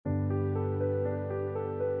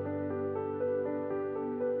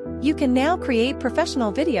You can now create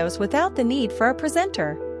professional videos without the need for a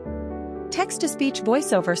presenter. Text-to-speech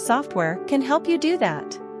voiceover software can help you do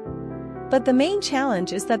that. But the main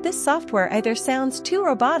challenge is that this software either sounds too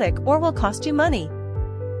robotic or will cost you money.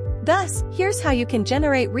 Thus, here's how you can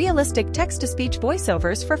generate realistic text-to-speech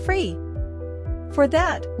voiceovers for free. For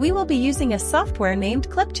that, we will be using a software named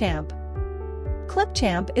Clipchamp.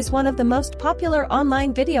 Clipchamp is one of the most popular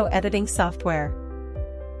online video editing software.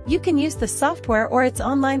 You can use the software or its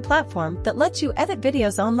online platform that lets you edit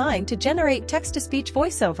videos online to generate text-to-speech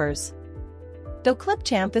voiceovers. Though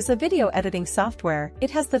Clipchamp is a video editing software,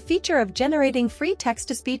 it has the feature of generating free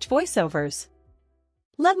text-to-speech voiceovers.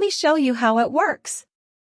 Let me show you how it works.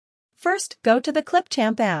 First, go to the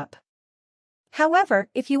Clipchamp app. However,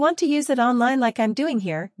 if you want to use it online like I'm doing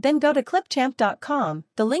here, then go to clipchamp.com.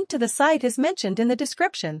 The link to the site is mentioned in the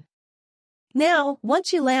description. Now,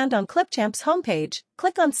 once you land on Clipchamp's homepage,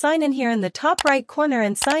 click on Sign In here in the top right corner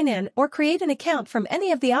and sign in or create an account from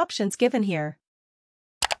any of the options given here.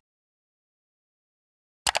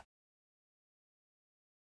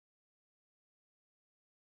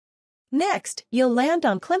 Next, you'll land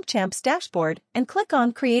on Clipchamp's dashboard and click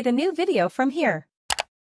on Create a new video from here.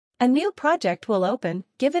 A new project will open.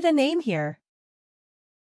 Give it a name here.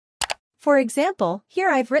 For example, here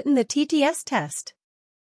I've written the TTS test.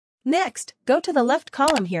 Next, go to the left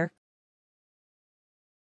column here.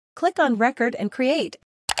 Click on Record and Create.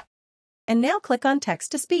 And now click on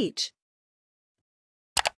Text to Speech.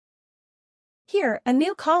 Here, a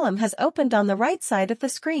new column has opened on the right side of the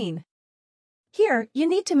screen. Here, you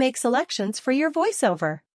need to make selections for your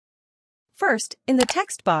voiceover. First, in the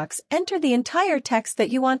text box, enter the entire text that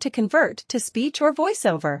you want to convert to speech or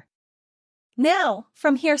voiceover. Now,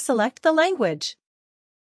 from here select the language.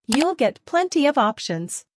 You'll get plenty of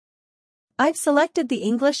options. I've selected the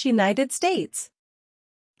English United States.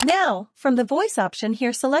 Now, from the voice option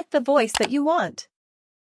here select the voice that you want.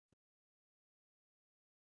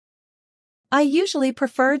 I usually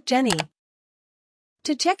prefer Jenny.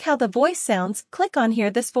 To check how the voice sounds, click on Hear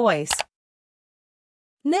This Voice.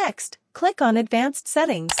 Next, click on Advanced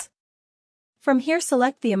Settings. From here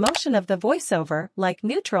select the emotion of the voiceover, like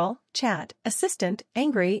neutral, chat, assistant,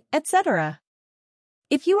 angry, etc.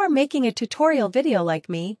 If you are making a tutorial video like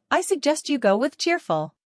me, I suggest you go with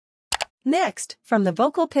cheerful. Next, from the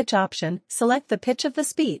vocal pitch option, select the pitch of the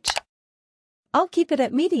speech. I'll keep it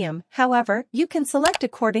at medium, however, you can select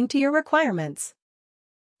according to your requirements.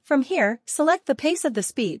 From here, select the pace of the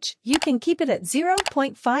speech. You can keep it at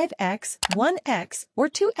 0.5x, 1x, or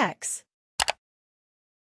 2x.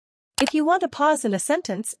 If you want a pause in a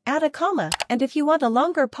sentence, add a comma, and if you want a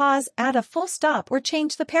longer pause, add a full stop or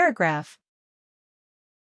change the paragraph.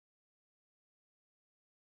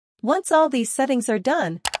 Once all these settings are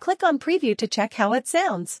done, click on Preview to check how it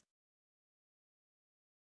sounds.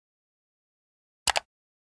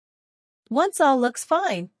 Once all looks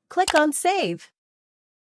fine, click on Save.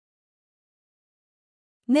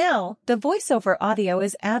 Now, the voiceover audio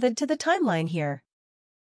is added to the timeline here.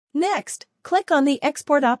 Next, click on the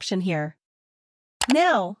Export option here.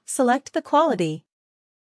 Now, select the quality.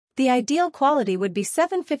 The ideal quality would be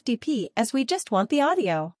 750p as we just want the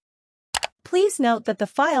audio. Please note that the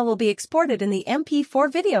file will be exported in the MP4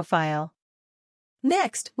 video file.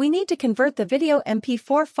 Next, we need to convert the video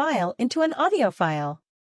MP4 file into an audio file.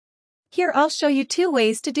 Here I'll show you two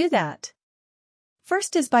ways to do that.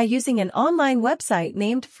 First is by using an online website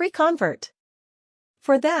named FreeConvert.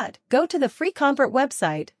 For that, go to the FreeConvert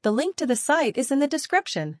website. The link to the site is in the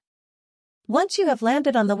description. Once you have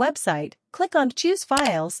landed on the website, click on Choose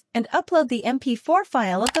Files and upload the MP4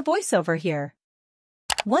 file of the voiceover here.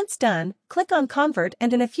 Once done, click on Convert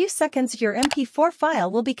and in a few seconds your MP4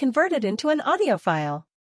 file will be converted into an audio file.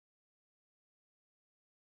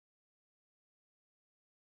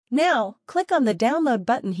 Now, click on the Download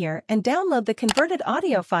button here and download the converted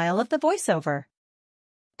audio file of the voiceover.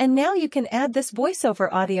 And now you can add this voiceover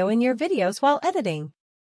audio in your videos while editing.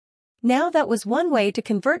 Now that was one way to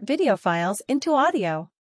convert video files into audio.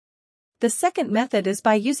 The second method is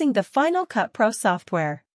by using the Final Cut Pro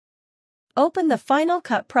software. Open the Final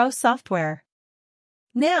Cut Pro software.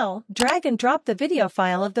 Now, drag and drop the video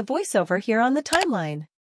file of the voiceover here on the timeline.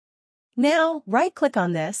 Now, right-click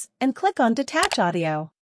on this and click on Detach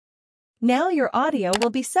Audio. Now your audio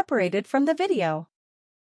will be separated from the video.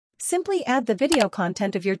 Simply add the video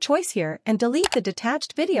content of your choice here and delete the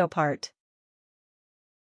detached video part.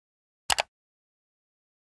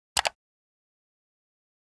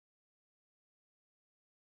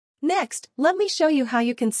 Next, let me show you how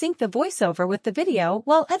you can sync the voiceover with the video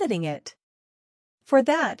while editing it. For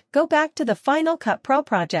that, go back to the Final Cut Pro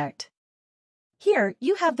project. Here,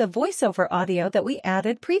 you have the voiceover audio that we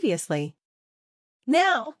added previously.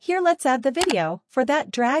 Now, here let's add the video. For that,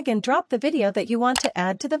 drag and drop the video that you want to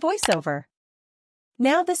add to the voiceover.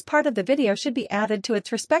 Now this part of the video should be added to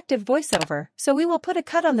its respective voiceover, so we will put a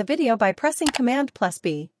cut on the video by pressing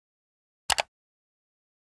Command+B.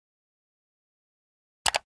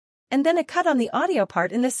 And then a cut on the audio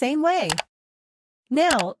part in the same way.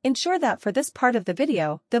 Now, ensure that for this part of the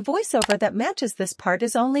video, the voiceover that matches this part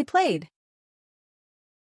is only played.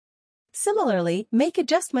 Similarly, make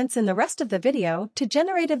adjustments in the rest of the video to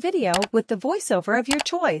generate a video with the voiceover of your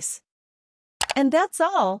choice. And that's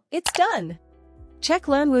all, it's done. Check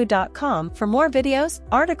learnwoo.com for more videos,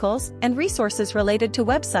 articles, and resources related to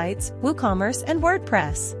websites, WooCommerce, and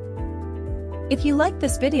WordPress. If you like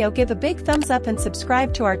this video, give a big thumbs up and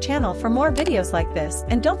subscribe to our channel for more videos like this,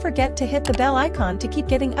 and don't forget to hit the bell icon to keep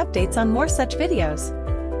getting updates on more such videos.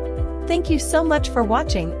 Thank you so much for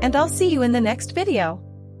watching, and I'll see you in the next video.